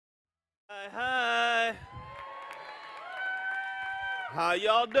Hi. How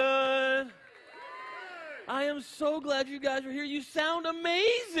y'all doing? I am so glad you guys are here. You sound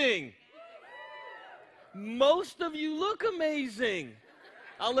amazing. Most of you look amazing.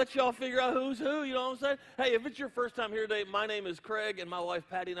 I'll let y'all figure out who's who, you know what I'm saying? Hey, if it's your first time here today, my name is Craig, and my wife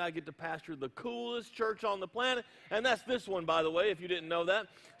Patty and I get to pastor the coolest church on the planet, and that's this one, by the way, if you didn't know that.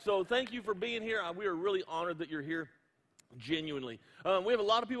 So thank you for being here. We are really honored that you're here. Genuinely. We have a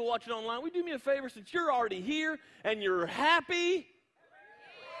lot of people watching online. Would you do me a favor, since you're already here and you're happy,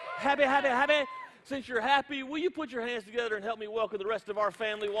 since you're happy, will you put your hands together and help me welcome the rest of our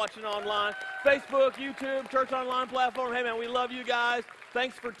family watching online, Facebook, YouTube, church online platform. Hey man, we love you guys.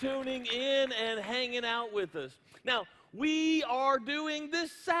 Thanks for tuning in and hanging out with us. Now, we are doing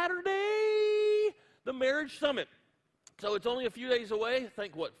this Saturday the Marriage Summit. So it's only a few days away. I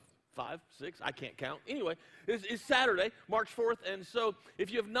think, what, 5, 6? I can't count. Anyway, it's Saturday, March 4th, and so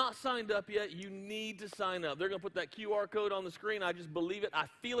if you have not signed up yet, you need to sign up. They're going to put that QR code on the screen. I just believe it. I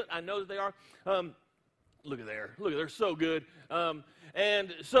feel it. I know that they are. Look at there. Look, they're so good.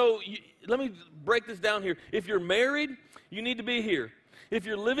 And so let me break this down here. If you're married, you need to be here. If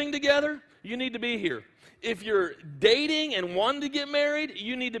you're living together, you need to be here. If you're dating and wanting to get married,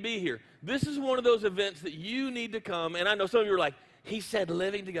 you need to be here. This is one of those events that you need to come, and I know some of you are like, he said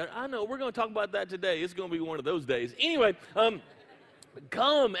living together. I know, we're going to talk about that today. It's going to be one of those days. Anyway,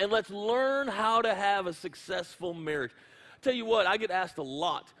 come and let's learn how to have a successful marriage. Tell you what, I get asked a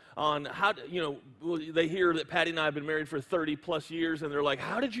lot on how to, they hear that Patty and I have been married for 30 plus years, and they're like,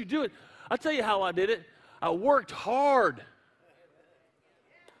 how did you do it? I'll tell you how I did it. I worked hard.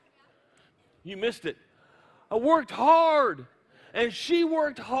 You missed it. I worked hard. And she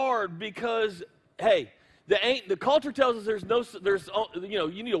worked hard because, hey, the culture tells us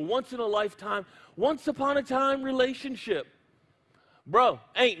you need a once in a lifetime, once upon a time relationship. Bro,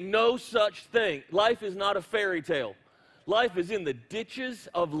 ain't no such thing. Life is not a fairy tale. Life is in the ditches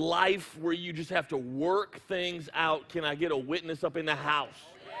of life where you just have to work things out. Can I get a witness up in the house?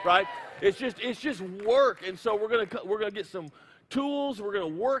 Right? It's just work. And so we're gonna get some tools. We're gonna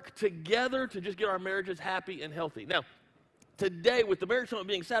work together to just get our marriages happy and healthy. Now, today, with the Marriage Summit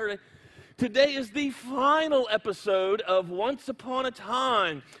being Saturday, today is the final episode of Once Upon a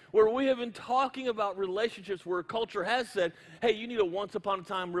Time, where we have been talking about relationships where culture has said, hey, you need a once upon a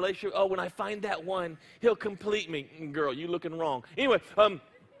time relationship. Oh, when I find that one, he'll complete me. Girl, you looking wrong. Anyway,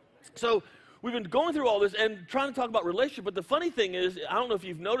 so we've been going through all this and trying to talk about relationship, but the funny thing is, I don't know if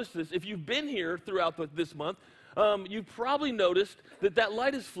you've noticed this, if you've been here throughout this month, you've probably noticed that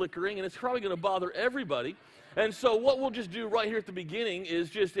light is flickering, and it's probably going to bother everybody. And so what we'll just do right here at the beginning is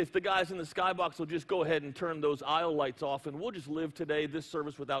just, if the guys in the skybox will just go ahead and turn those aisle lights off, and we'll just live today, this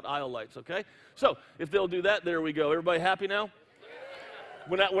service, without aisle lights, okay? So if they'll do that, there we go. Everybody happy now?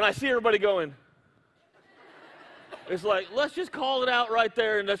 When I see everybody going, it's like, let's just call it out right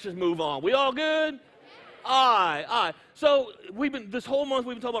there and let's just move on. We all good? Aye. So this whole month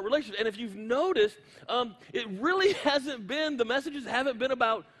we've been talking about relationships, and if you've noticed, it really the messages haven't been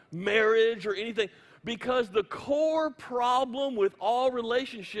about marriage or anything. Because the core problem with all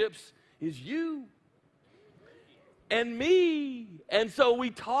relationships is you and me. And so we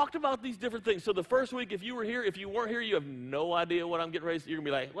talked about these different things. So the first week, if you were here, if you weren't here, you have no idea what I'm getting ready to say. You're going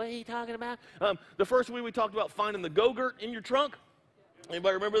to be like, what are you talking about? The first week we talked about finding the Go-Gurt in your trunk.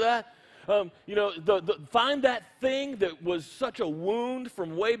 Anybody remember that? Find that thing that was such a wound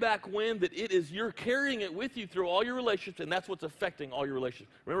from way back when that you're carrying it with you through all your relationships, and that's what's affecting all your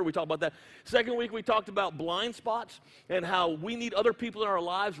relationships. Remember, we talked about that. Second week, we talked about blind spots and how we need other people in our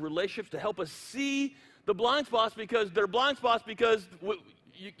lives, relationships, to help us see the blind spots, because they're blind spots because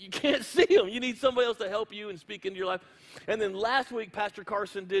you can't see them. You need somebody else to help you and speak into your life. And then last week, Pastor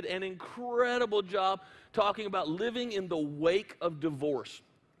Carson did an incredible job talking about living in the wake of divorce.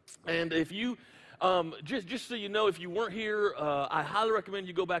 And if you, just so you know, if you weren't here, I highly recommend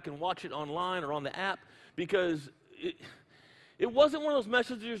you go back and watch it online or on the app, because it wasn't one of those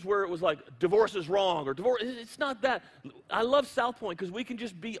messages where it was like, divorce is wrong, or divorce, it's not that. I love South Point because we can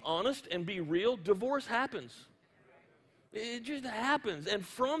just be honest and be real. Divorce happens. It just happens. And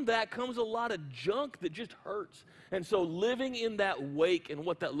from that comes a lot of junk that just hurts. And so living in that wake and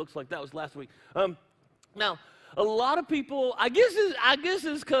what that looks like, that was last week. Now, a lot of people, I guess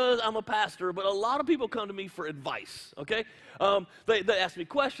it's because I'm a pastor, but a lot of people come to me for advice, okay? They ask me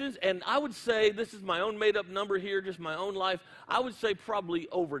questions, and I would say, this is my own made-up number here, just my own life, I would say probably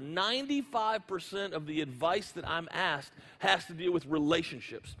over 95% of the advice that I'm asked has to deal with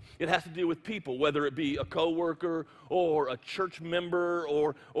relationships. It has to deal with people, whether it be a coworker or a church member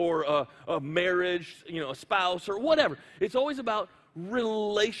or a marriage, a spouse or whatever. It's always about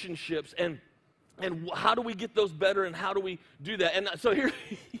relationships and how do we get those better and how do we do that. And so here,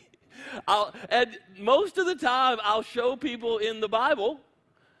 and most of the time I'll show people in the Bible,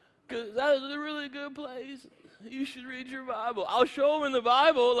 because that is a really good place. You should read your Bible. I'll show them in the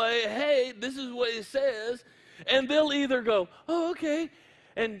Bible, like, hey, this is what it says. And they'll either go, oh, okay,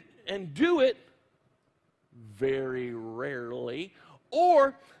 and do it, very rarely,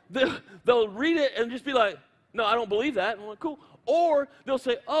 or they'll read it and just be like, no, I don't believe that. And I'm like, cool. Or they'll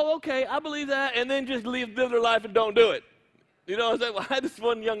say, oh, okay, I believe that, and then just live their life and don't do it. You know what I'm saying? Well, I had this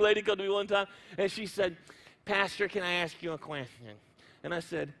one young lady come to me one time, and she said, Pastor, can I ask you a question? And I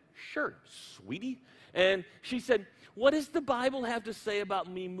said, sure, sweetie. And she said, what does the Bible have to say about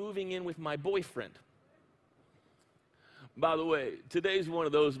me moving in with my boyfriend? By the way, today's one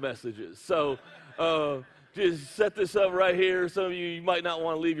of those messages. So just set this up right here. Some of you might not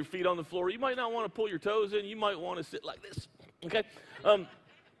want to leave your feet on the floor. You might not want to pull your toes in. You might want to sit like this. Okay?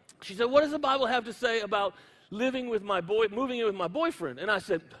 She said, what does the Bible have to say about moving in with my boyfriend? And I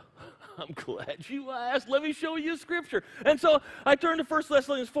said, I'm glad you asked. Let me show you scripture. And so I turned to 1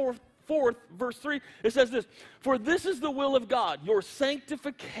 Thessalonians 4, verse 3. It says this, for this is the will of God, your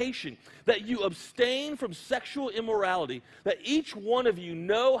sanctification, that you abstain from sexual immorality, that each one of you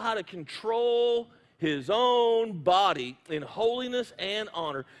know how to control his own body in holiness and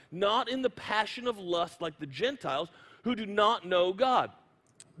honor, not in the passion of lust like the Gentiles who do not know God.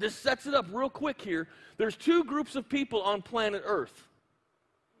 This sets it up real quick here. There's two groups of people on planet Earth.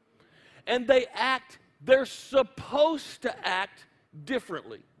 And they're supposed to act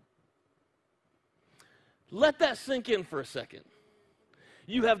differently. Let that sink in for a second.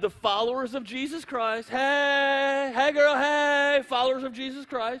 You have the followers of Jesus Christ. Hey girl, hey, followers of Jesus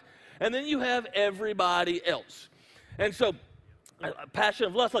Christ. And then you have everybody else. And so, passion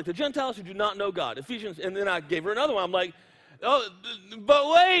of lust like the Gentiles who do not know God. Ephesians, and then I gave her another one. I'm like, oh, but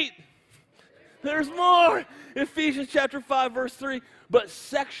wait, there's more. Ephesians chapter 5, verse 3. But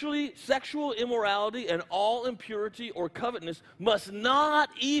sexual immorality and all impurity or covetousness must not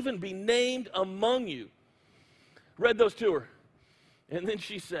even be named among you. Read those to her. And then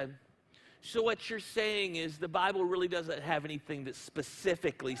she said, so what you're saying is the Bible really doesn't have anything that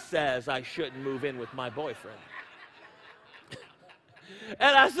specifically says I shouldn't move in with my boyfriend.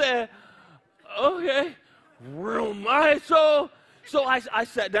 And I said, okay. So I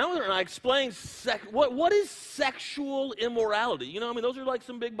sat down with her and I explained what is sexual immorality. You know, I mean, those are like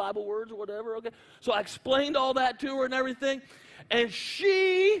some big Bible words or whatever, okay? So I explained all that to her and everything. And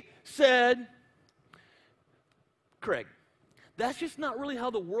she said, Craig, that's just not really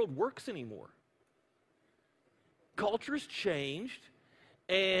how the world works anymore. Culture's changed,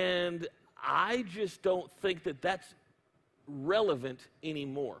 and I just don't think that that's relevant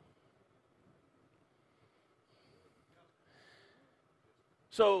anymore.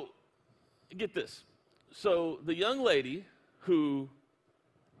 So, get this. So, the young lady who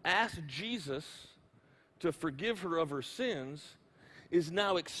asked Jesus to forgive her of her sins is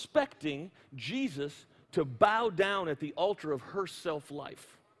now expecting Jesus to bow down at the altar of her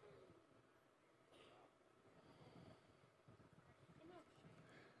self-life.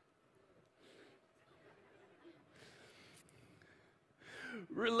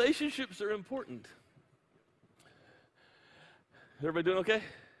 Relationships are important. Everybody doing okay?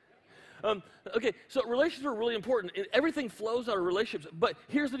 Okay, so relationships are really important, and everything flows out of relationships. But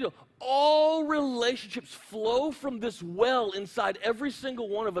here's the deal. All relationships flow from this well inside every single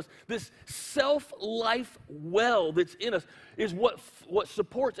one of us. This self-life well that's in us is what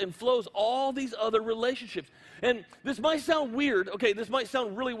supports and flows all these other relationships. And this might sound weird. Okay, this might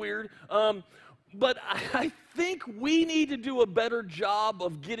sound really weird. But I think we need to do a better job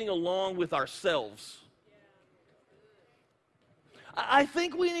of getting along with ourselves. I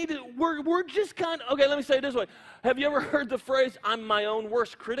think we need to, we're just kind of, okay, let me say it this way. Have you ever heard the phrase, I'm my own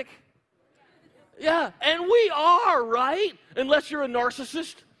worst critic? Yeah, and we are, right? Unless you're a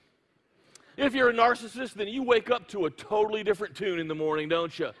narcissist. If you're a narcissist, then you wake up to a totally different tune in the morning,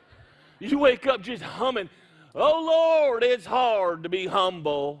 don't you? You wake up just humming, oh Lord, it's hard to be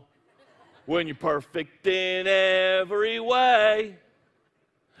humble when you're perfect in every way.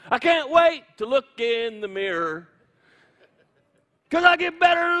 I can't wait to look in the mirror, 'cause I get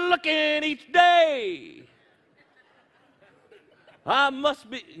better looking each day. I must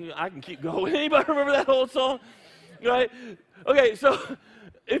be, I can keep going. Anybody remember that whole song? Right? Okay, so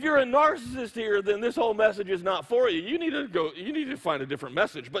if you're a narcissist here, then this whole message is not for you. You need to find a different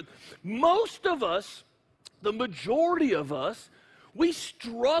message. But most of us, the majority of us, we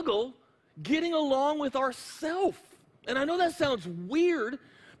struggle getting along with ourselves. And I know that sounds weird,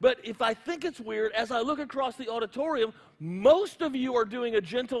 but if I think it's weird, as I look across the auditorium, most of you are doing a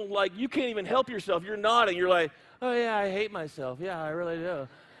gentle, like, you can't even help yourself. You're nodding. You're like, oh, yeah, I hate myself. Yeah, I really do.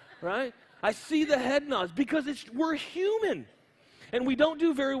 Right? I see the head nods because we're human. And we don't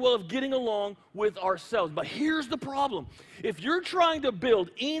do very well of getting along with ourselves. But here's the problem. If you're trying to build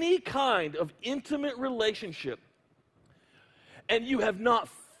any kind of intimate relationship and you have not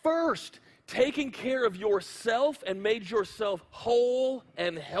first taken care of yourself and made yourself whole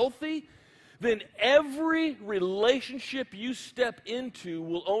and healthy, then every relationship you step into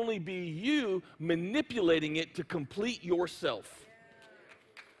will only be you manipulating it to complete yourself.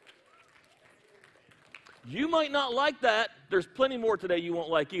 You might not like that. There's plenty more today you won't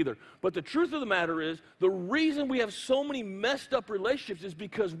like either. But the truth of the matter is, the reason we have so many messed up relationships is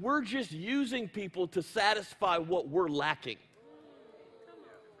because we're just using people to satisfy what we're lacking.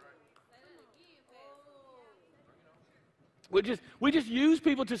 We just use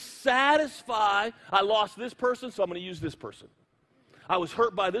people to satisfy, I lost this person, so I'm going to use this person. I was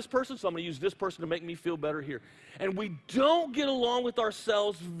hurt by this person, so I'm going to use this person to make me feel better here. And we don't get along with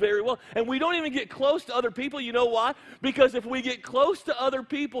ourselves very well. And we don't even get close to other people. You know why? Because if we get close to other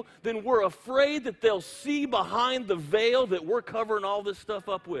people, then we're afraid that they'll see behind the veil that we're covering all this stuff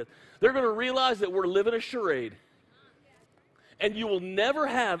up with. They're going to realize that we're living a charade. And you will never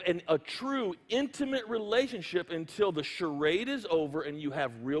have a true intimate relationship until the charade is over and you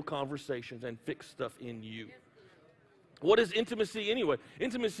have real conversations and fix stuff in you. What is intimacy anyway?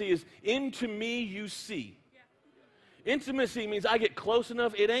 Intimacy is into me you see. Intimacy means I get close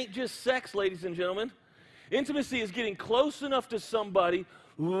enough. It ain't just sex, ladies and gentlemen. Intimacy is getting close enough to somebody,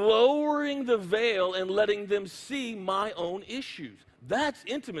 lowering the veil and letting them see my own issues. That's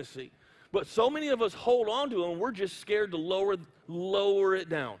intimacy. But so many of us hold on to them, we're just scared to lower it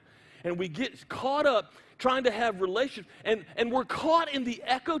down. And we get caught up trying to have relationships, and we're caught in the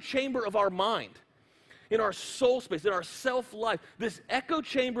echo chamber of our mind, in our soul space, in our self-life. This echo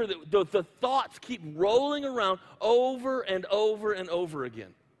chamber that the thoughts keep rolling around over and over and over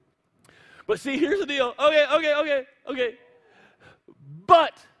again. But see, here's the deal. Okay.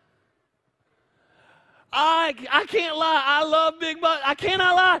 But I can't lie. I love big butts. I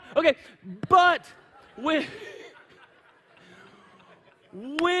cannot lie. Okay, but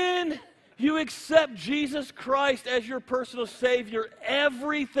when you accept Jesus Christ as your personal Savior,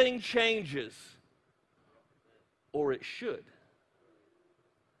 everything changes. Or it should.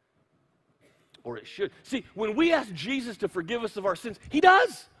 Or it should. See, when we ask Jesus to forgive us of our sins, He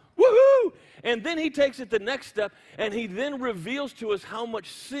does. Woohoo! And then He takes it the next step, and He then reveals to us how much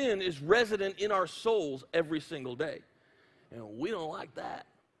sin is resident in our souls every single day. And we don't like that.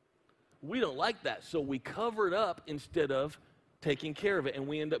 We don't like that. So we cover it up instead of taking care of it, and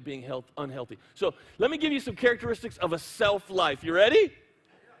we end up being unhealthy. So let me give you some characteristics of a self-life. You ready?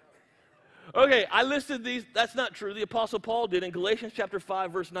 Okay, I listed these. That's not true. The Apostle Paul did in Galatians chapter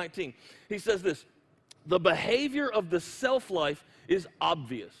 5, verse 19. He says this: the behavior of the self-life is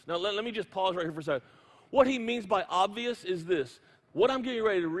obvious. Now, let me just pause right here for a second. What he means by obvious is this. What I'm getting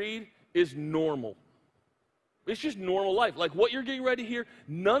ready to read is normal. It's just normal life. Like what you're getting ready to hear,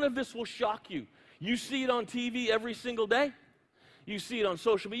 none of this will shock you. You see it on TV every single day. You see it on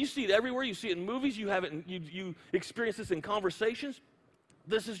social media. You see it everywhere. You see it in movies. You have it. You experience this in conversations.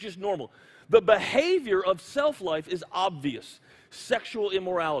 This is just normal. The behavior of self-life is obvious. Sexual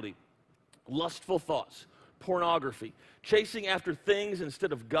immorality, lustful thoughts, pornography, chasing after things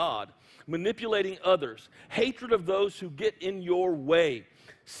instead of God, manipulating others, hatred of those who get in your way,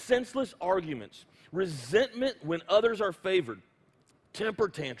 senseless arguments, resentment when others are favored, temper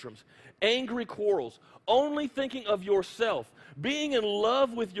tantrums, angry quarrels, only thinking of yourself, being in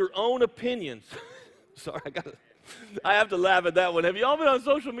love with your own opinions. Sorry, I have to laugh at that one. Have you all been on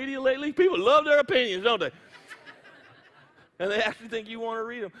social media lately? People love their opinions, don't they? And they actually think you want to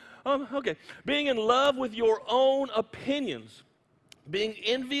read them. Okay. Being in love with your own opinions. Being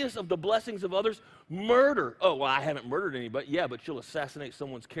envious of the blessings of others. Murder. Oh, well, I haven't murdered anybody. Yeah, but you'll assassinate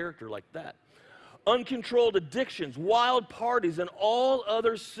someone's character like that. Uncontrolled addictions, wild parties, and all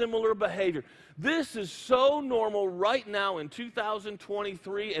other similar behavior. This is so normal right now in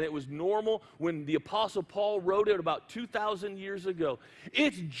 2023, and it was normal when the Apostle Paul wrote it about 2,000 years ago.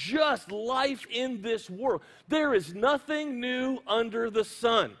 It's just life in this world. There is nothing new under the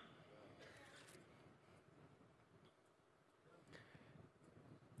sun.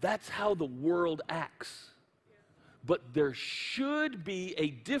 That's how the world acts. But there should be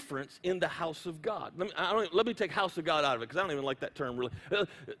a difference in the house of God. Let me take house of God out of it, because I don't even like that term really,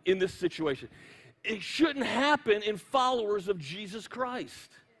 in this situation. It shouldn't happen in followers of Jesus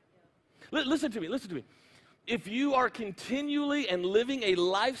Christ. Listen to me. If you are continually and living a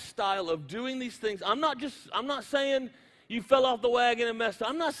lifestyle of doing these things, I'm not saying you fell off the wagon and messed up.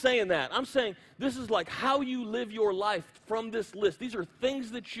 I'm not saying that. I'm saying this is like how you live your life from this list. These are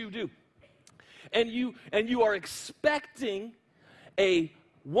things that you do. And you are expecting a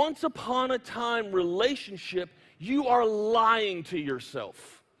once upon a time relationship. You are lying to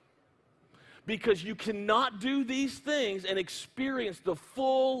yourself. Because you cannot do these things and experience the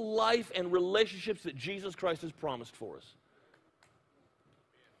full life and relationships that Jesus Christ has promised for us.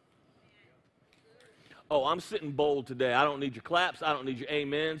 Oh, I'm sitting bold today. I don't need your claps. I don't need your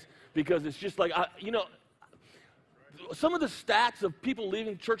amens. Because it's just like, some of the stats of people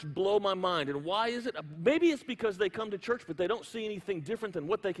leaving church blow my mind. And why is it? Maybe it's because they come to church, but they don't see anything different than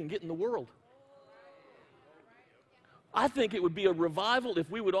what they can get in the world. I think it would be a revival if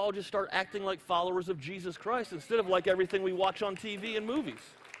we would all just start acting like followers of Jesus Christ instead of like everything we watch on TV and movies.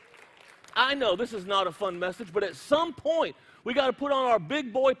 I know this is not a fun message, but at some point, we got to put on our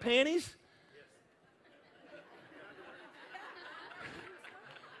big boy panties.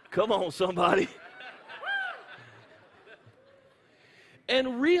 Come on, somebody.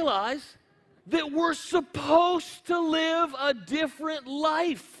 And realize that we're supposed to live a different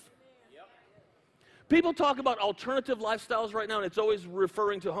life. People talk about alternative lifestyles right now, and it's always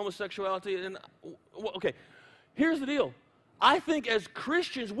referring to homosexuality. And okay, here's the deal. I think as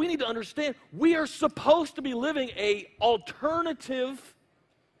Christians, we need to understand we are supposed to be living an alternative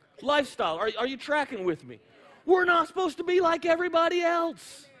lifestyle. Are you tracking with me? We're not supposed to be like everybody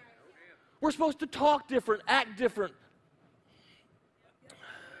else. We're supposed to talk different, act different.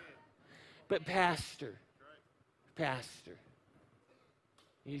 But Pastor,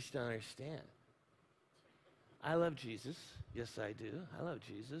 you just don't understand. I love Jesus. Yes, I do. I love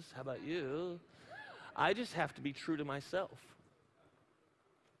Jesus. How about you? I just have to be true to myself.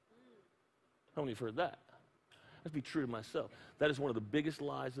 How many have heard that? I have to be true to myself. That is one of the biggest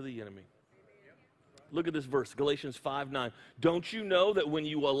lies of the enemy. Look at this verse, Galatians 5:9. Don't you know that when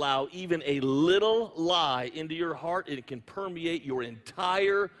you allow even a little lie into your heart, it can permeate your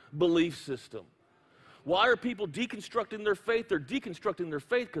entire belief system? Why are people deconstructing their faith? They're deconstructing their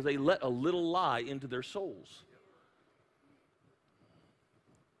faith because they let a little lie into their souls.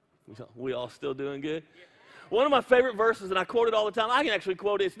 We all still doing good? One of my favorite verses, and I quote it all the time. I can actually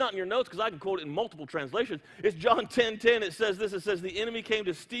quote it. It's not in your notes because I can quote it in multiple translations. It's John 10:10. It says this. It says, the enemy came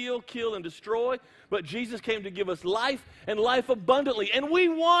to steal, kill, and destroy, but Jesus came to give us life and life abundantly. And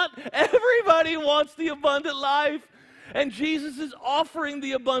everybody wants the abundant life. And Jesus is offering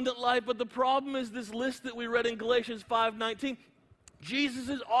the abundant life. But the problem is this list that we read in Galatians 5:19. Jesus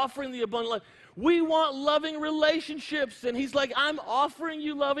is offering the abundant life. We want loving relationships. And he's like, I'm offering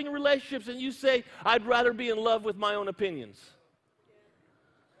you loving relationships. And you say, I'd rather be in love with my own opinions.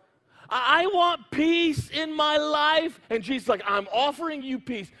 I want peace in my life. And Jesus is like, I'm offering you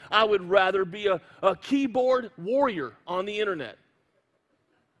peace. I would rather be a keyboard warrior on the internet.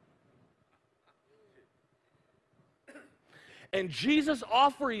 And Jesus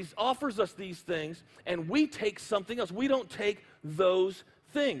offers us these things, and we take something else. We don't take those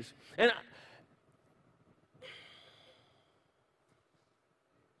things. And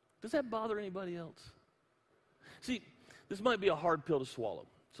does that bother anybody else? See, this might be a hard pill to swallow,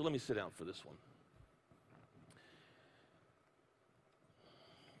 so let me sit down for this one.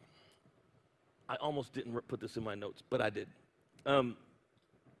 I almost didn't put this in my notes, but I did.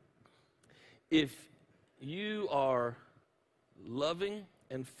 If you are loving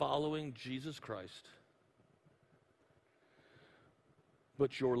and following Jesus Christ,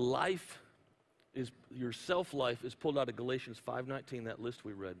 but your self-life is pulled out of Galatians 5:19, that list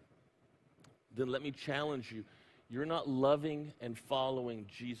we read, then let me challenge you. You're not loving and following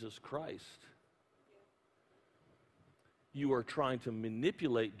Jesus Christ. You are trying to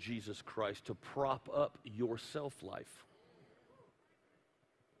manipulate Jesus Christ to prop up your self-life.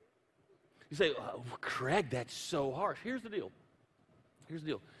 You say, oh, Craig, that's so harsh. Here's the deal.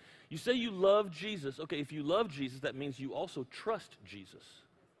 You say you love Jesus. Okay, if you love Jesus, that means you also trust Jesus.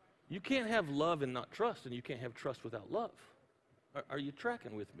 You can't have love and not trust, and you can't have trust without love. Are you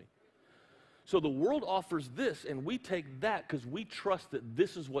tracking with me? So the world offers this, and we take that because we trust that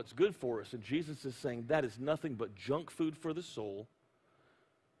this is what's good for us. And Jesus is saying that is nothing but junk food for the soul.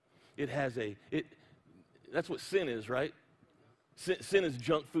 That's what sin is, right? Sin is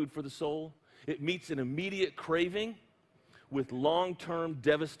junk food for the soul. It meets an immediate craving with long-term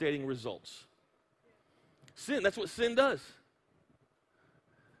devastating results. Sin, that's what sin does.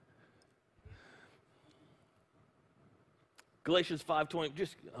 Galatians 5:20.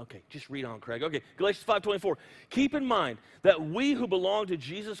 Just read on, Craig. Okay, Galatians 5:24. Keep in mind that we who belong to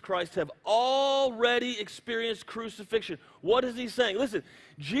Jesus Christ have already experienced crucifixion. What is he saying? Listen,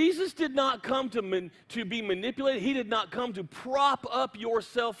 Jesus did not come to be manipulated. He did not come to prop up your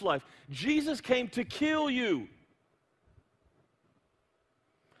self-life. Jesus came to kill you.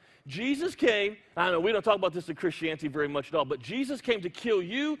 Jesus came, I know we don't talk about this in Christianity very much at all, but Jesus came to kill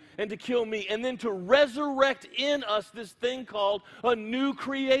you and to kill me and then to resurrect in us this thing called a new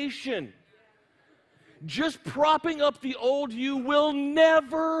creation. Just propping up the old you will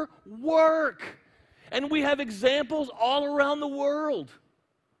never work. And we have examples all around the world.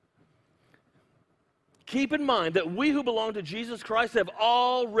 Keep in mind that we who belong to Jesus Christ have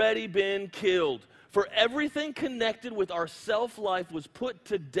already been killed. For everything connected with our self-life was put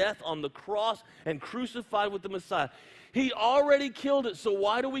to death on the cross and crucified with the Messiah. He already killed it, so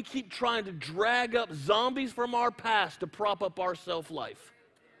why do we keep trying to drag up zombies from our past to prop up our self-life?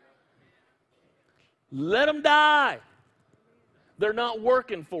 Let them die. They're not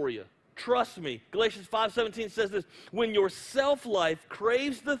working for you. Trust me. Galatians 5:17 says this, when your self-life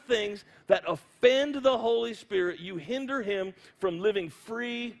craves the things that offend the Holy Spirit, you hinder him from living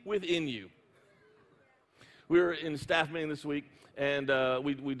free within you. We were in staff meeting this week, and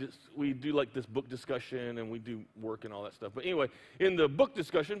we do like this book discussion, and we do work and all that stuff. But anyway, in the book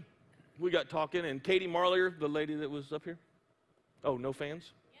discussion, we got talking, and Katie Marlier, the lady that was up here. Oh, no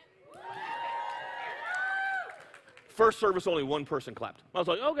fans? First service, only one person clapped. I was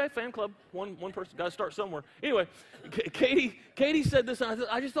like, okay, fan club, one person, got to start somewhere. Anyway, Katie said this, and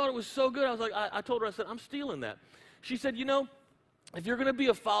I just thought it was so good. I was like, I told her, I said, I'm stealing that. She said, you know, if you're going to be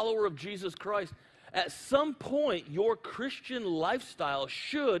a follower of Jesus Christ, at some point, your Christian lifestyle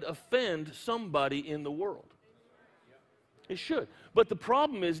should offend somebody in the world. It should. But the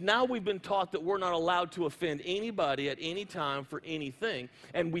problem is now we've been taught that we're not allowed to offend anybody at any time for anything,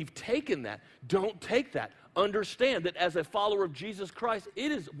 and we've taken that. Don't take that. Understand that as a follower of Jesus Christ,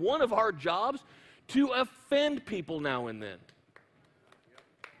 it is one of our jobs to offend people now and then.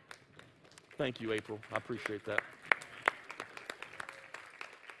 Thank you, April. I appreciate that.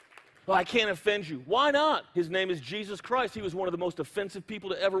 Well, I can't offend you. Why not? His name is Jesus Christ. He was one of the most offensive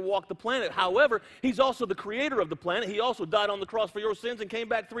people to ever walk the planet. However, he's also the creator of the planet. He also died on the cross for your sins and came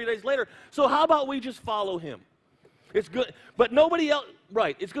back 3 days later. So how about we just follow him? It's good. But nobody else,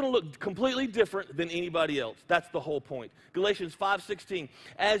 right, it's going to look completely different than anybody else. That's the whole point. Galatians 5:16,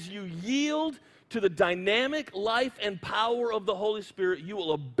 as you yield to the dynamic life and power of the Holy Spirit, you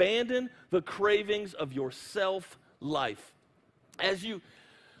will abandon the cravings of your self-life.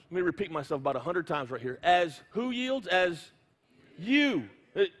 Let me repeat myself about 100 times right here. As who yields? As you.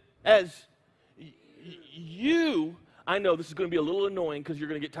 As you. I know this is going to be a little annoying because you're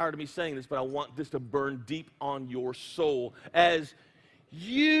going to get tired of me saying this, but I want this to burn deep on your soul. As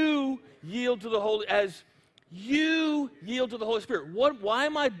you yield to the Holy Spirit. Why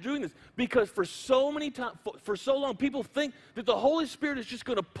am I doing this? Because for so long, people think that the Holy Spirit is just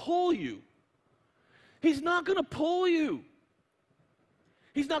going to pull you. He's not going to pull you.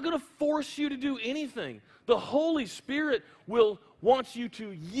 He's not going to force you to do anything. The Holy Spirit wants you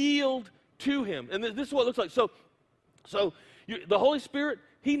to yield to him. And this is what it looks like. So the Holy Spirit,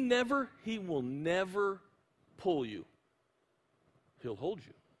 he will never pull you. He'll hold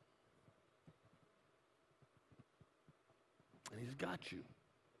you. And he's got you.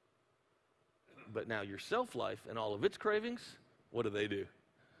 But now your self-life and all of its cravings, what do?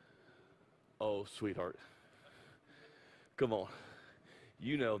 Oh, sweetheart. Come on.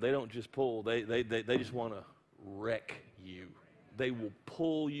 You know, they don't just pull. They just want to wreck you. They will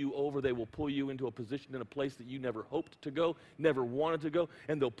pull you over. They will pull you into a position in a place that you never hoped to go, never wanted to go,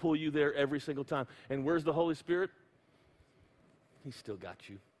 and they'll pull you there every single time. And where's the Holy Spirit? He's still got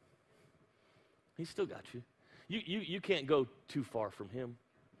you. He's still got you. You can't go too far from him.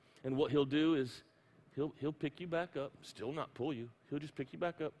 And what he'll do is he'll pick you back up, still not pull you. He'll just pick you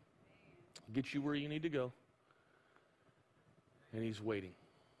back up, get you where you need to go. And he's waiting.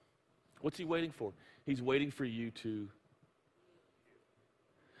 What's he waiting for? He's waiting for you to.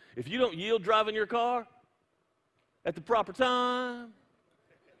 If you don't yield driving your car at the proper time,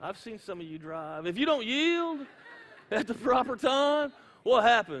 I've seen some of you drive. If you don't yield at the proper time, what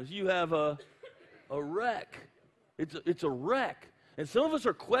happens? You have a wreck. It's a wreck. And some of us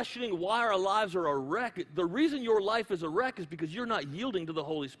are questioning why our lives are a wreck. The reason your life is a wreck is because you're not yielding to the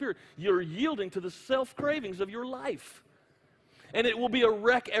Holy Spirit. You're yielding to the self-cravings of your life. And it will be a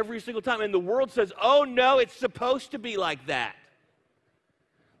wreck every single time. And the world says, oh, no, it's supposed to be like that.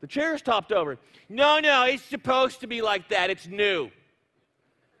 The chair's topped over. No, it's supposed to be like that. It's new.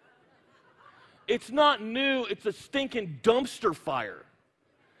 It's not new. It's a stinking dumpster fire.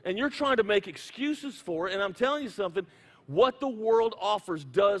 And you're trying to make excuses for it. And I'm telling you something, what the world offers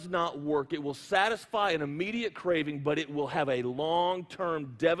does not work. It will satisfy an immediate craving, but it will have a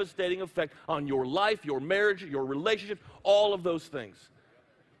long-term devastating effect on your life, your marriage, your relationship, all of those things.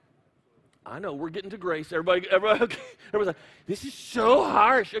 I know, we're getting to grace. Everybody, okay. Everybody's like, this is so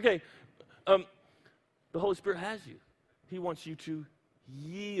harsh. Okay, the Holy Spirit has you. He wants you to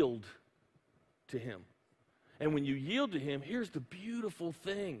yield to Him. And when you yield to Him, here's the beautiful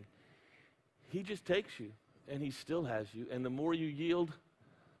thing. He just takes you, and He still has you. And the more you yield,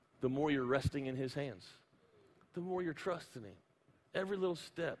 the more you're resting in His hands. The more you're trusting Him. Every little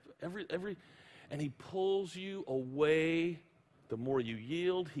step, and He pulls you away. The more you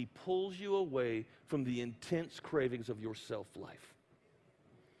yield, He pulls you away from the intense cravings of your self-life.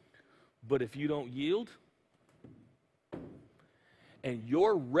 But if you don't yield, and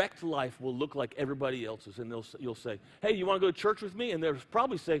your wrecked life will look like everybody else's, and you'll say, hey, you want to go to church with me? And they'll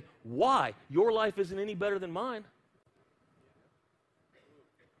probably say, why? Your life isn't any better than mine.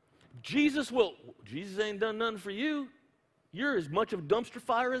 Jesus ain't done nothing for you. You're as much of a dumpster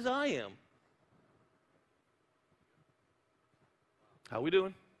fire as I am. How we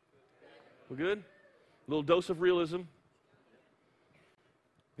doing? We good? A little dose of realism.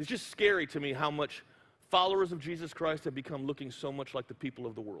 It's just scary to me how much followers of Jesus Christ have become looking so much like the people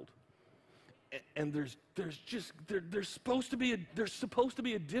of the world. And there's supposed to be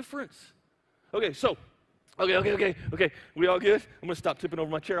a difference. Okay, so, okay. We all good? I'm going to stop tipping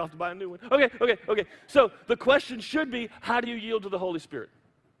over my chair. I'll have to buy a new one. Okay. So the question should be, how do you yield to the Holy Spirit?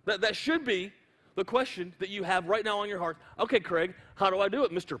 That should be the question that you have right now on your heart. Okay, Craig, how do I do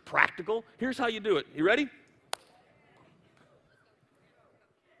it, Mr. Practical? Here's how you do it. You ready?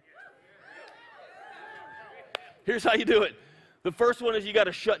 Here's how you do it. The first one is you got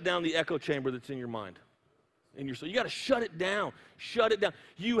to shut down the echo chamber that's in your mind. So you got to shut it down. Shut it down.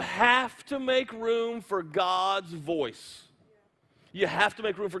 You have to make room for God's voice. You have to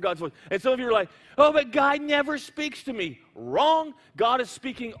make room for God's voice. And some of you are like, oh, but God never speaks to me. Wrong. God is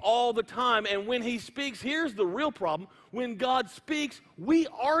speaking all the time. And when He speaks, here's the real problem. When God speaks, we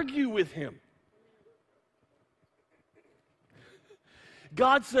argue with Him.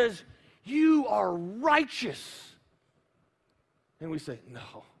 God says, you are righteous. And we say,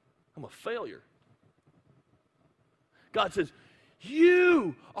 no, I'm a failure. God says,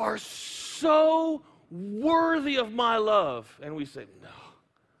 you are so worthy of my love. And we say,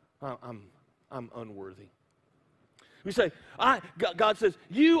 no, I'm unworthy. We say, God says,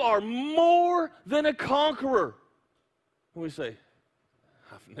 you are more than a conqueror. And we say,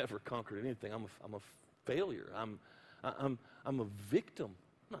 I've never conquered anything. I'm a failure. I'm a victim,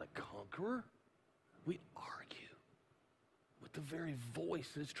 not a conqueror. We argue with the very voice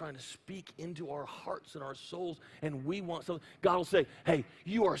that's trying to speak into our hearts and our souls, and we want something. God will say, hey,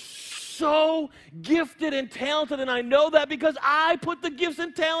 you are so gifted and talented, and I know that because I put the gifts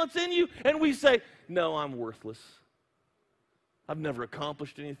and talents in you. And we say, no, I'm worthless. I've never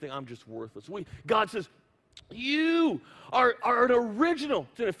accomplished anything. I'm just worthless. God says, you are an original.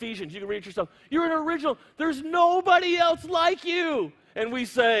 It's in Ephesians. You can read it yourself. You're an original. There's nobody else like you. And we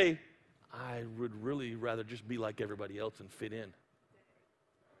say, I would really rather just be like everybody else and fit in.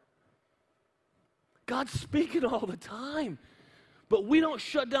 God's speaking all the time, but we don't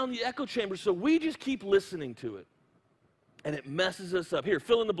shut down the echo chamber, so we just keep listening to it. And it messes us up. Here,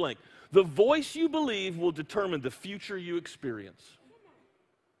 fill in the blank. The voice you believe will determine the future you experience.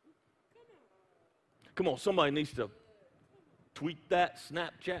 Come on, somebody needs to tweet that,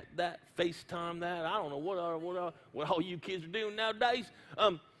 Snapchat that, FaceTime that. I don't know what all you kids are doing nowadays.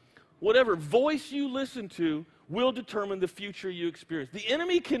 Whatever voice you listen to will determine the future you experience. The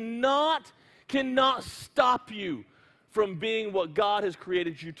enemy cannot stop you from being what God has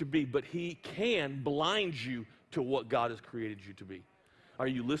created you to be, but he can blind you to what God has created you to be. Are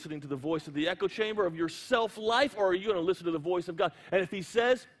you listening to the voice of the echo chamber of your self-life, or are you going to listen to the voice of God? And if he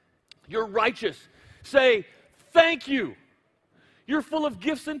says, you're righteous, say, thank you. You're full of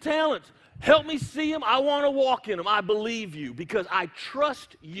gifts and talents. Help me see them. I want to walk in them. I believe you because I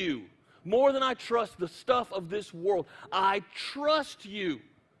trust you more than I trust the stuff of this world. I trust you.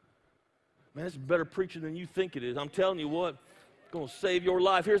 Man, it's better preaching than you think it is. I'm telling you what, it's going to save your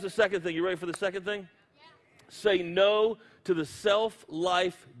life. Here's the second thing. You ready for the second thing? Yeah. Say no to the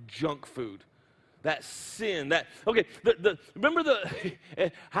self-life junk food. That sin. Remember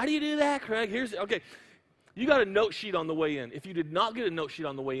how do you do that, Craig? You got a note sheet on the way in. If you did not get a note sheet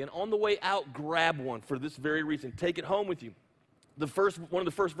on the way in, on the way out, grab one for this very reason. Take it home with you. One of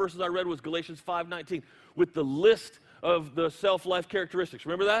the first verses I read was Galatians 5:19 with the list of the self-life characteristics.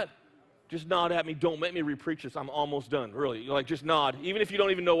 Remember that? Just nod at me. Don't make me repreach this. I'm almost done, really. Like, just nod. Even if you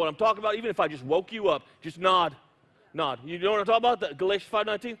don't even know what I'm talking about, even if I just woke you up, just nod. Nod. You know what I'm talking about? Galatians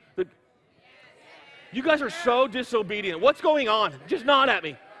 5:19? You guys are so disobedient. What's going on? Just nod at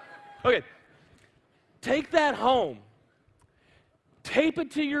me. Okay. Take that home. Tape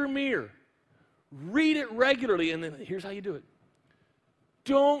it to your mirror. Read it regularly, and then here's how you do it.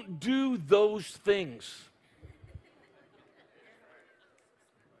 Don't do those things.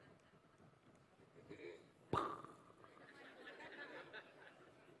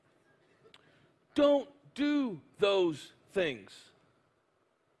 Don't do those things.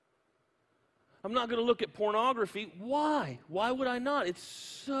 I'm not going to look at pornography. Why? Why would I not? It's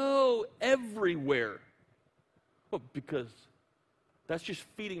so everywhere. Well, because that's just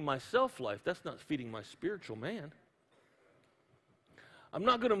feeding my self-life. That's not feeding my spiritual man. I'm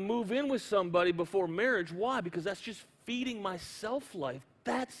not going to move in with somebody before marriage. Why? Because that's just feeding my self-life.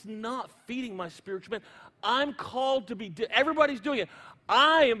 That's not feeding my spiritual man. I'm called to be, everybody's doing it.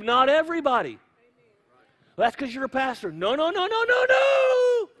 I am not everybody. Well, that's because you're a pastor. No.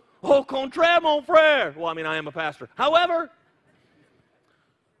 Au contraire, mon frère. Well, I mean, I am a pastor. However,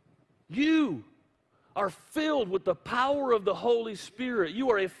 you are filled with the power of the Holy Spirit. You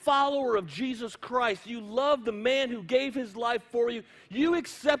are a follower of Jesus Christ. You love the man who gave his life for you. You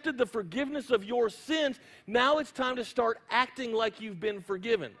accepted the forgiveness of your sins. Now it's time to start acting like you've been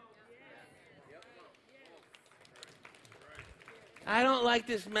forgiven. I don't like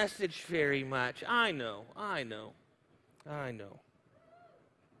this message very much. I know.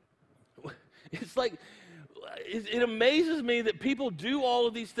 It's like, it amazes me that people do all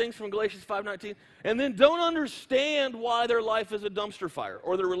of these things from Galatians 5:19 and then don't understand why their life is a dumpster fire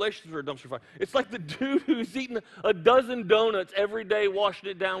or their relationships are a dumpster fire. It's like the dude who's eating a dozen donuts every day, washing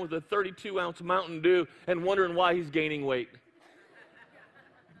it down with a 32-ounce Mountain Dew and wondering why he's gaining weight.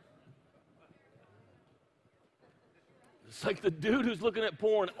 It's like the dude who's looking at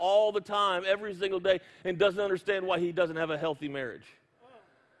porn all the time, every single day, and doesn't understand why he doesn't have a healthy marriage.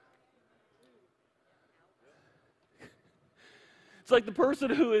 It's like the person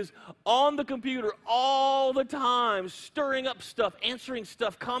who is on the computer all the time, stirring up stuff, answering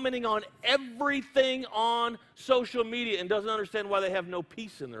stuff, commenting on everything on social media and doesn't understand why they have no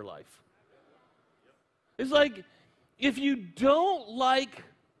peace in their life. It's like, if you don't like,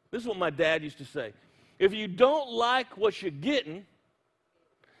 this is what my dad used to say, if you don't like what you're getting,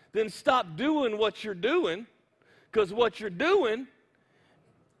 then stop doing what you're doing, because what you're doing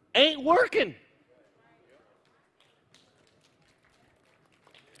ain't working.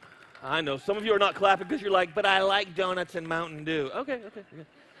 I know, some of you are not clapping because you're like, but I like donuts and Mountain Dew. Okay.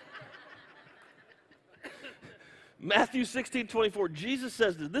 Matthew 16:24, Jesus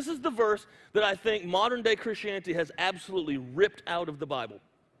says this. This is the verse that I think modern day Christianity has absolutely ripped out of the Bible.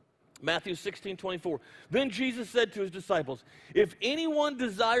 Matthew 16:24. Then Jesus said to his disciples, if anyone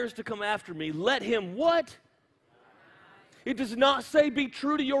desires to come after me, let him what? It does not say be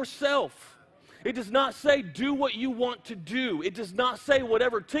true to yourself. It does not say do what you want to do. It does not say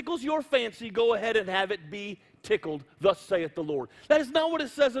whatever tickles your fancy, go ahead and have it be tickled, thus saith the Lord. That is not what it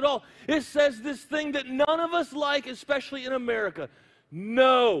says at all. It says this thing that none of us like, especially in America.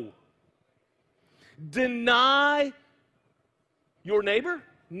 No. Deny your neighbor?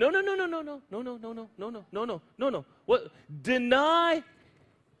 No. What? Deny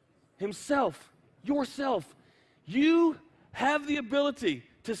himself, yourself. You have the ability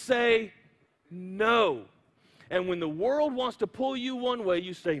to say no. And when the world wants to pull you one way,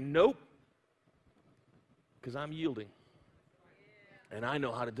 you say nope, because I'm yielding. And I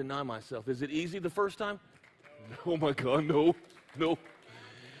know how to deny myself. Is it easy the first time? Oh my God, no.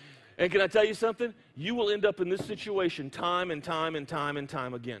 And can I tell you something? You will end up in this situation time and time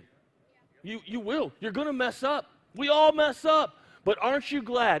again. You will. You're going to mess up. We all mess up. But aren't you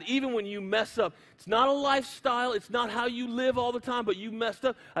glad, even when you mess up, it's not a lifestyle, it's not how you live all the time, but you messed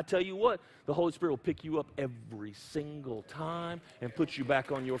up. I tell you what, the Holy Spirit will pick you up every single time and put you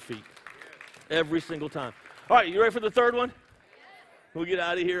back on your feet. Every single time. All right, you ready for the third one? We'll get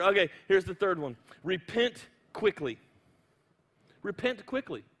out of here. Okay, here's the third one. Repent quickly. Repent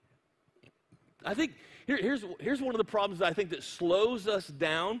quickly. I think, here's one of the problems that I think that slows us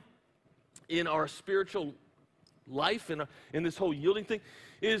down in our spiritual life and in this whole yielding thing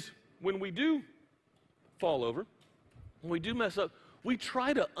is when we do fall over, when we do mess up, we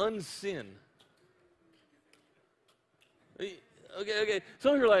try to unsin. Okay.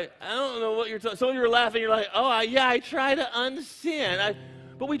 Some of you are like, I don't know what you're talking. Some of you are laughing. You're like, I try to unsin.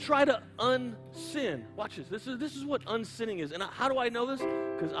 But we try to unsin. Watch this. This is what unsinning is. And how do I know this?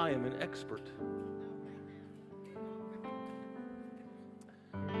 Because I am an expert.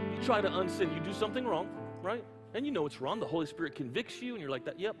 try to unsin. You do something wrong, right? And you know it's wrong. The Holy Spirit convicts you, and you're like,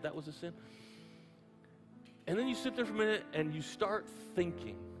 yep, that was a sin. And then you sit there for a minute, and you start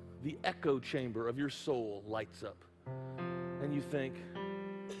thinking. The echo chamber of your soul lights up. And you think,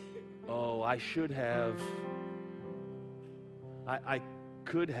 oh, I should have. I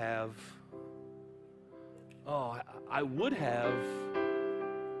could have. Oh, I would have.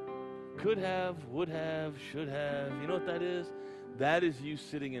 Could have, would have, should have. You know what that is? That is you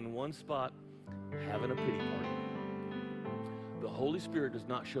sitting in one spot having a pity party. The Holy Spirit does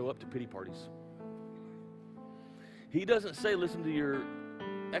not show up to pity parties. He doesn't say, listen to your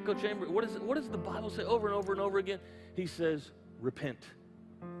echo chamber. What does the Bible say over and over and over again? He says, repent.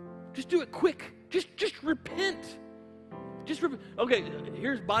 Just do it quick. Just repent. Just repent. Okay,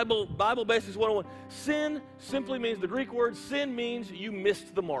 here's Bible Basics 101. Sin simply means, the Greek word sin means you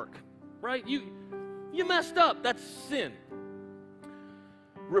missed the mark, right? You messed up. That's sin.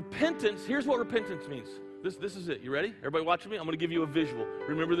 Repentance, here's what repentance means. This is it. You ready? Everybody watching me? I'm going to give you a visual.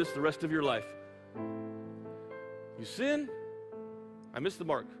 Remember this the rest of your life. You sin. I missed the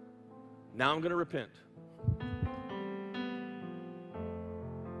mark. Now I'm going to repent.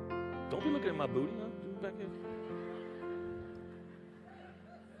 Don't be looking at my booty, huh? Back here.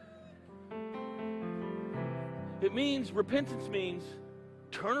 It means, repentance means,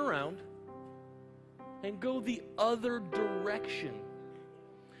 turn around and go the other direction.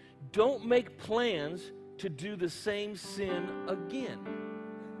 Don't make plans to do the same sin again.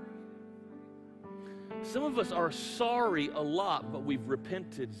 Some of us are sorry a lot, but we've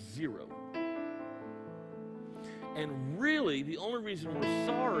repented zero. And really, the only reason we're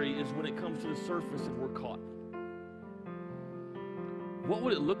sorry is when it comes to the surface and we're caught. What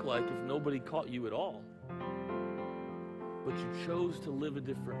would it look like if nobody caught you at all, but you chose to live a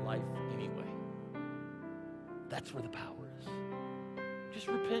different life anyway? That's where the power is. Just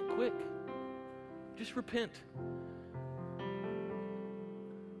repent quick. Just repent.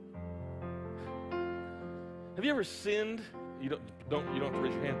 Have you ever sinned? You don't have to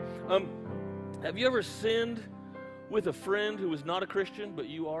raise your hand. Have you ever sinned with a friend who was not a Christian, but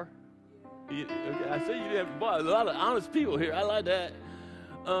you are? Okay, I say you have, boy, a lot of honest people here. I like that.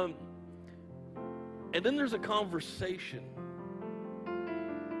 And then there's a conversation.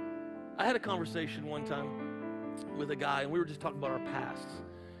 I had a conversation one time with a guy, and we were just talking about our pasts.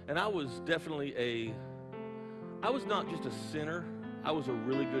 And I was definitely I was not just a sinner, I was a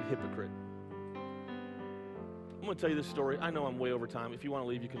really good hypocrite. I'm going to tell you this story. I know I'm way over time. If you want to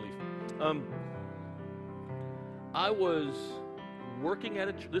leave, you can leave. I was working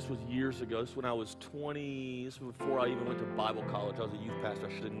at this was years ago. This was when I was 20. This was before I even went to Bible college. I was a youth pastor.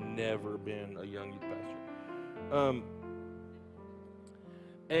 I should have never been a young youth pastor.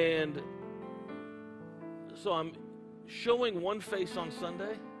 And so I'm showing one face on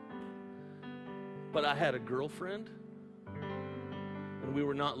Sunday, but I had a girlfriend, and we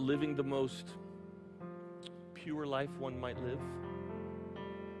were not living the most pure life one might live.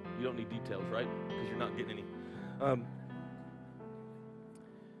 You don't need details, right? Because you're not getting any.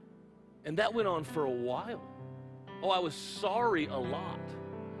 And that went on for a while. Oh, I was sorry a lot.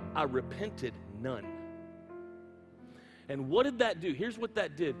 I repented none. And what did that do? Here's what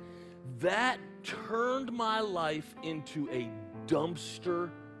that did. That turned my life into a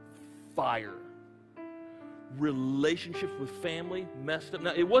dumpster fire. Relationships with family messed up.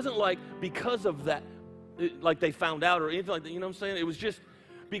 Now, it wasn't like because of that, like they found out or anything like that. You know what I'm saying? It was just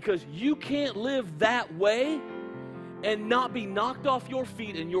because you can't live that way and not be knocked off your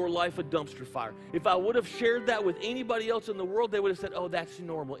feet and your life a dumpster fire. If I would have shared that with anybody else in the world, they would have said, oh, that's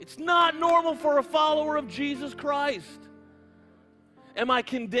normal. It's not normal for a follower of Jesus Christ. Am I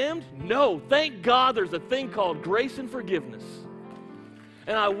condemned? No. Thank God there's a thing called grace and forgiveness.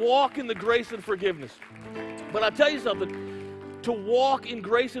 And I walk in the grace and forgiveness. But I'll tell you something. To walk in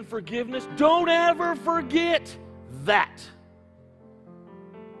grace and forgiveness, don't ever forget that.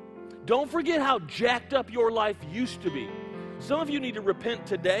 Don't forget how jacked up your life used to be. Some of you need to repent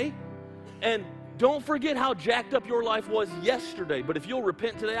today, and don't forget how jacked up your life was yesterday. But if you'll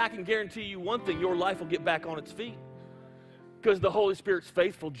repent today, I can guarantee you one thing, your life will get back on its feet. Because the Holy Spirit's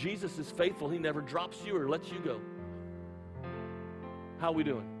faithful. Jesus is faithful. He never drops you or lets you go. How are we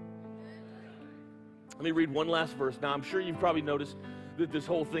doing? Let me read one last verse. Now, I'm sure you've probably noticed that this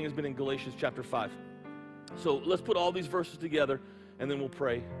whole thing has been in Galatians chapter 5. So let's put all these verses together, and then we'll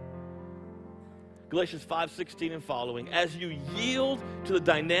pray. Galatians 5:16 and following. As you yield to the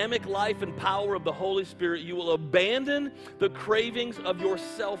dynamic life and power of the Holy Spirit, you will abandon the cravings of your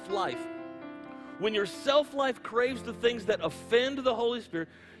self-life. When your self-life craves the things that offend the Holy Spirit,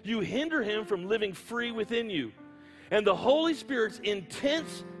 you hinder him from living free within you. and the Holy Spirit's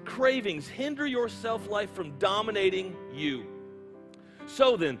intense cravings hinder your self-life from dominating you.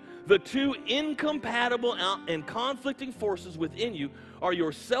 So then, the two incompatible and conflicting forces within you are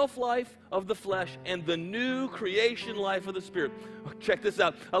your self-life of the flesh and the new creation life of the Spirit. Check this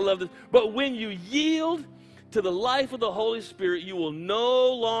out. I love this. But when you yield to the life of the Holy Spirit, you will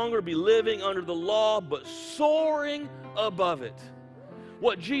no longer be living under the law, but soaring above it.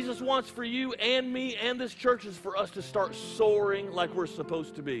 What Jesus wants for you and me and this church is for us to start soaring like we're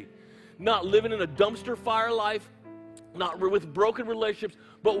supposed to be. Not living in a dumpster fire life, not with broken relationships,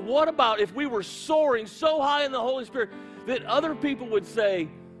 but what about if we were soaring so high in the Holy Spirit that other people would say,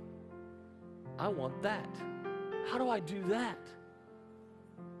 I want that. How do I do that?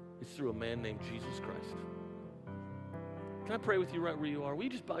 It's through a man named Jesus Christ. Can I pray with you right where you are? Will you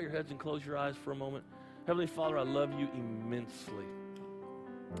just bow your heads and close your eyes for a moment? Heavenly Father, I love you immensely.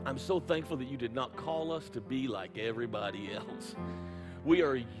 I'm so thankful that you did not call us to be like everybody else. We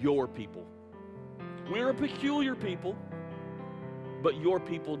are your people. We're a peculiar people, but your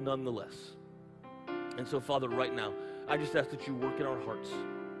people nonetheless. And so, Father, right now, I just ask that you work in our hearts.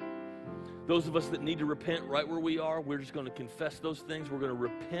 Those of us that need to repent right where we are, we're just going to confess those things. We're going to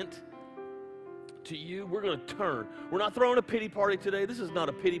repent to you. We're going to turn. We're not throwing a pity party today. This is not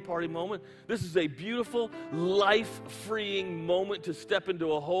a pity party moment. This is a beautiful, life-freeing moment to step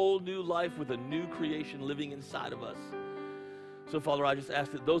into a whole new life with a new creation living inside of us. So, Father, I just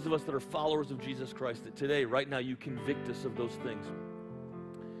ask that those of us that are followers of Jesus Christ, that today, right now, you convict us of those things.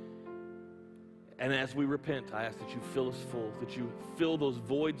 And as we repent, I ask that you fill us full, that you fill those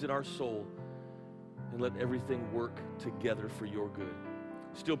voids in our soul, and let everything work together for your good.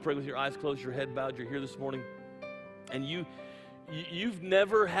 Still pray with your eyes closed, your head bowed. You're here this morning, and you've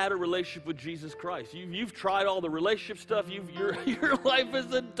never had a relationship with Jesus Christ. You've tried all the relationship stuff. Your life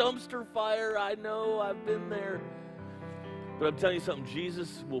is a dumpster fire. I know, I've been there. But I'm telling you something,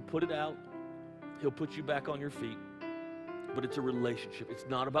 Jesus will put it out. He'll put you back on your feet. But it's a relationship. It's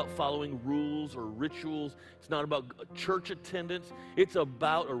not about following rules or rituals. It's not about church attendance. It's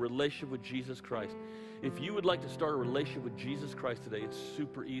about a relationship with Jesus Christ. If you would like to start a relationship with Jesus Christ today, it's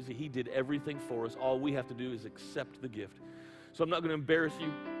super easy. He did everything for us. All we have to do is accept the gift. So I'm not going to embarrass you.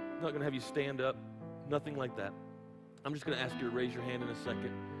 I'm not going to have you stand up. Nothing like that. I'm just going to ask you to raise your hand in a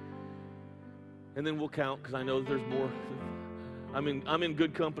second. And then we'll count, because I know that there's more. I'm in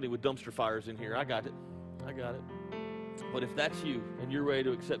good company with dumpster fires in here. I got it. But if that's you and you're ready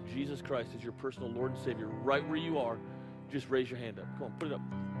to accept Jesus Christ as your personal Lord and Savior right where you are, just raise your hand up. Come on, put it up.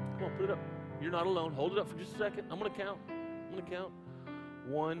 Come on, put it up. You're not alone. Hold it up for just a second. I'm going to count.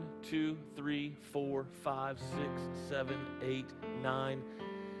 1, 2, 3, 4, 5, 6, 7, 8, 9,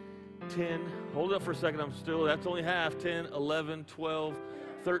 10. Hold it up for a second. That's only half. 10, 11, 12,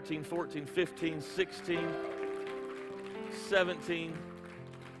 13, 14, 15, 16, 17.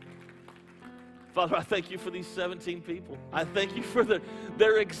 Father, I thank you for these 17 people. I thank you for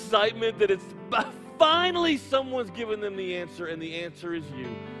their excitement that it's finally someone's given them the answer, and the answer is you.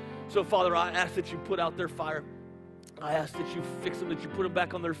 So, Father, I ask that you put out their fire. I ask that you fix them, that you put them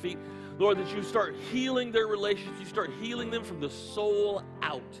back on their feet. Lord, that you start healing their relationships. You start healing them from the soul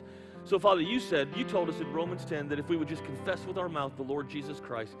out. So, Father, you told us in Romans 10 that if we would just confess with our mouth the Lord Jesus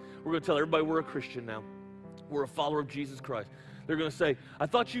Christ, we're going to tell everybody we're a Christian now. We're a follower of Jesus Christ. They're going to say, I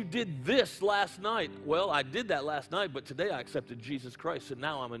thought you did this last night. Well, I did that last night, but today I accepted Jesus Christ, and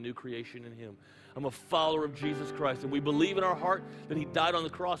now I'm a new creation in him. I'm a follower of Jesus Christ, and we believe in our heart that he died on the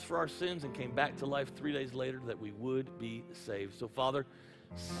cross for our sins and came back to life 3 days later that we would be saved. So, Father,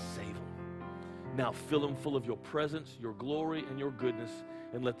 save them. Now fill them full of your presence, your glory, and your goodness,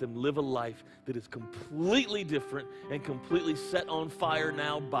 and let them live a life that is completely different and completely set on fire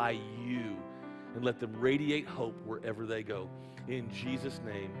now by you. And let them radiate hope wherever they go. In Jesus'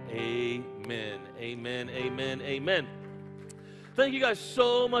 name, amen, amen, amen, amen. Thank you guys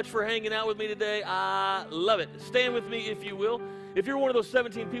so much for hanging out with me today. I love it. Stand with me if you will. If you're one of those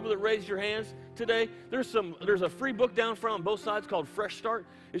 17 people that raised your hands today, there's a free book down front on both sides called Fresh Start.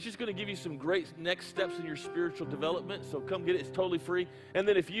 It's just going to give you some great next steps in your spiritual development, so come get it. It's totally free. And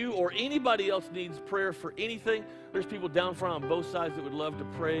then if you or anybody else needs prayer for anything, there's people down front on both sides that would love to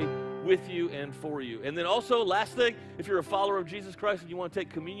pray with you and for you. And then also, last thing, if you're a follower of Jesus Christ and you want to take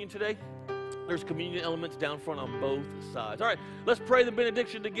communion today, there's communion elements down front on both sides. All right, let's pray the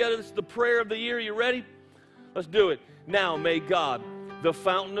benediction together. This is the prayer of the year. You ready? Let's do it. Now may God, the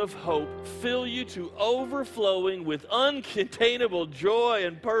fountain of hope, fill you to overflowing with uncontainable joy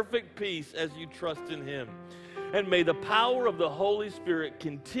and perfect peace as you trust in him. And may the power of the Holy Spirit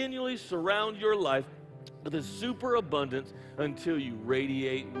continually surround your life with a superabundance until you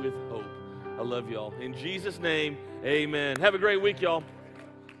radiate with hope. I love y'all. In Jesus' name, amen. Have a great week, y'all.